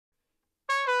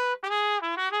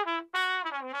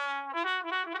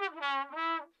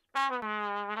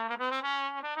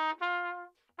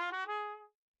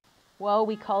Well,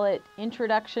 we call it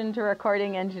Introduction to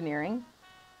Recording Engineering.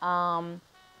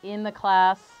 In the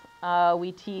class,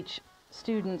 we teach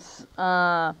students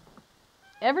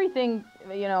everything,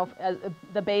 as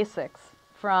the basics,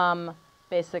 from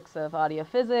basics of audio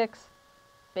physics,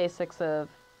 basics of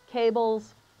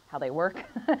cables, how they work,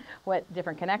 what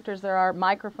different connectors there are,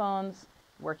 microphones,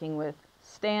 working with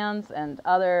stands and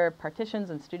other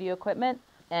partitions and studio equipment.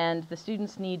 And the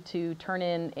students need to turn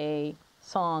in a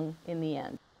song in the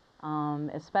end,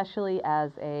 especially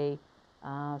as a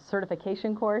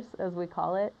certification course, as we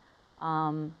call it.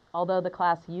 Although the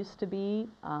class used to be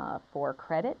for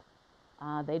credit,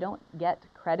 they don't get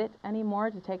credit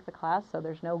anymore to take the class, so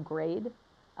there's no grade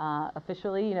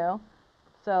officially,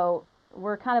 So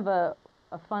we're kind of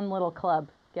a fun little club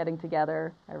getting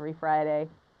together every Friday,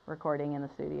 recording in the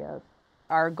studios.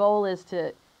 Our goal is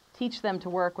to teach them to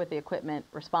work with the equipment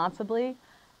responsibly,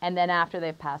 and then after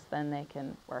they've passed, then they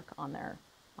can work on their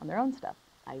own stuff.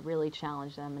 I really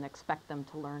challenge them and expect them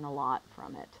to learn a lot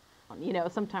from it.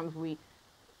 Sometimes we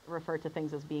refer to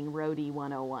things as being Roadie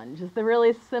 101, just the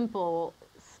really simple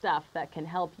stuff that can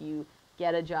help you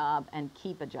get a job and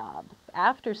keep a job.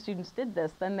 After students did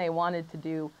this, then they wanted to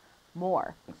do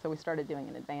more, so we started doing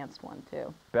an advanced one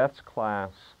too. Beth's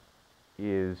class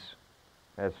is,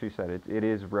 as she said, it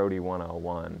is Roadie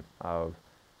 101 of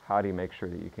how do you make sure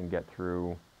that you can get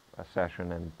through a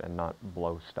session and not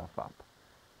blow stuff up.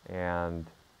 And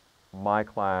my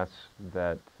class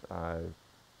that,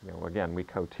 again, we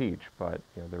co-teach, but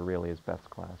there really is Beth's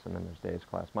class and then there's Dave's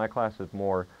class. My class is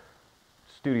more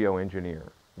Studio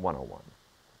Engineer 101.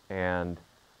 And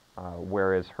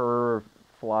whereas her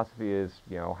philosophy is,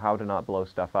 how to not blow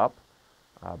stuff up,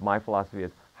 my philosophy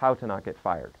is how to not get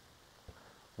fired.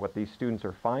 What these students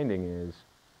are finding is,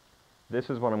 this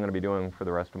is what I'm going to be doing for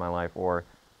the rest of my life, or,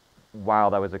 wow,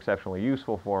 that was exceptionally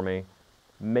useful for me,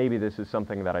 maybe this is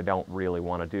something that I don't really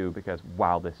want to do because,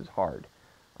 wow, this is hard.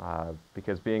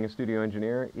 Because being a studio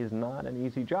engineer is not an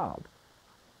easy job.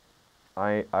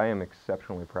 I am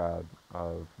exceptionally proud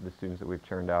of the students that we've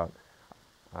churned out.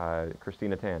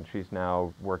 Christina Tan, she's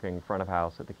now working front of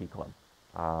house at the Key Club.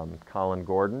 Colin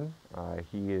Gordon,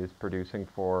 he is producing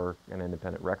for an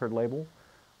independent record label.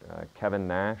 Kevin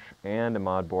Nash and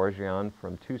Ahmad Borjian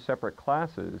from two separate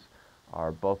classes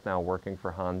are both now working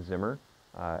for Hans Zimmer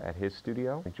at his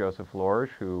studio. Joseph Lorge,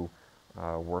 who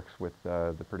works with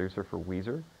the producer for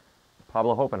Weezer.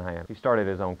 Pablo Hoppenheim, he started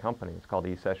his own company. It's called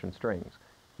E-Session Strings.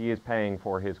 He is paying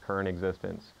for his current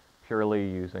existence purely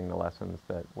using the lessons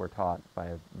that were taught by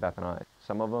Beth and I.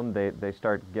 Some of them, they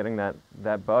start getting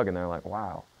that bug and they're like,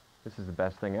 wow, this is the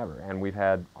best thing ever. And we've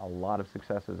had a lot of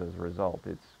successes as a result.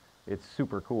 It's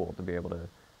super cool to be able to,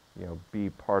 be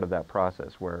part of that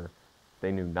process where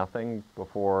they knew nothing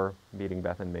before meeting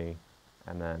Beth and me,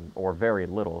 and then, or very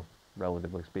little,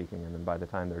 relatively speaking, and then by the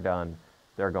time they're done,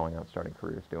 they're going out starting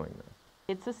careers doing this.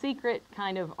 It's a secret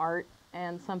kind of art,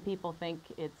 and some people think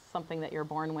it's something that you're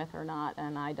born with or not,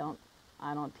 and I don't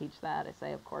teach that. I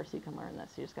say, of course you can learn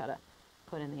this, you just gotta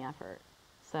put in the effort.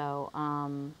 So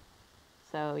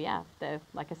yeah,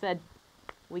 like I said,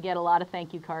 we get a lot of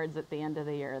thank you cards at the end of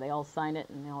the year. They all sign it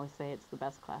and they always say it's the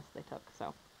best class they took,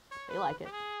 so they like it.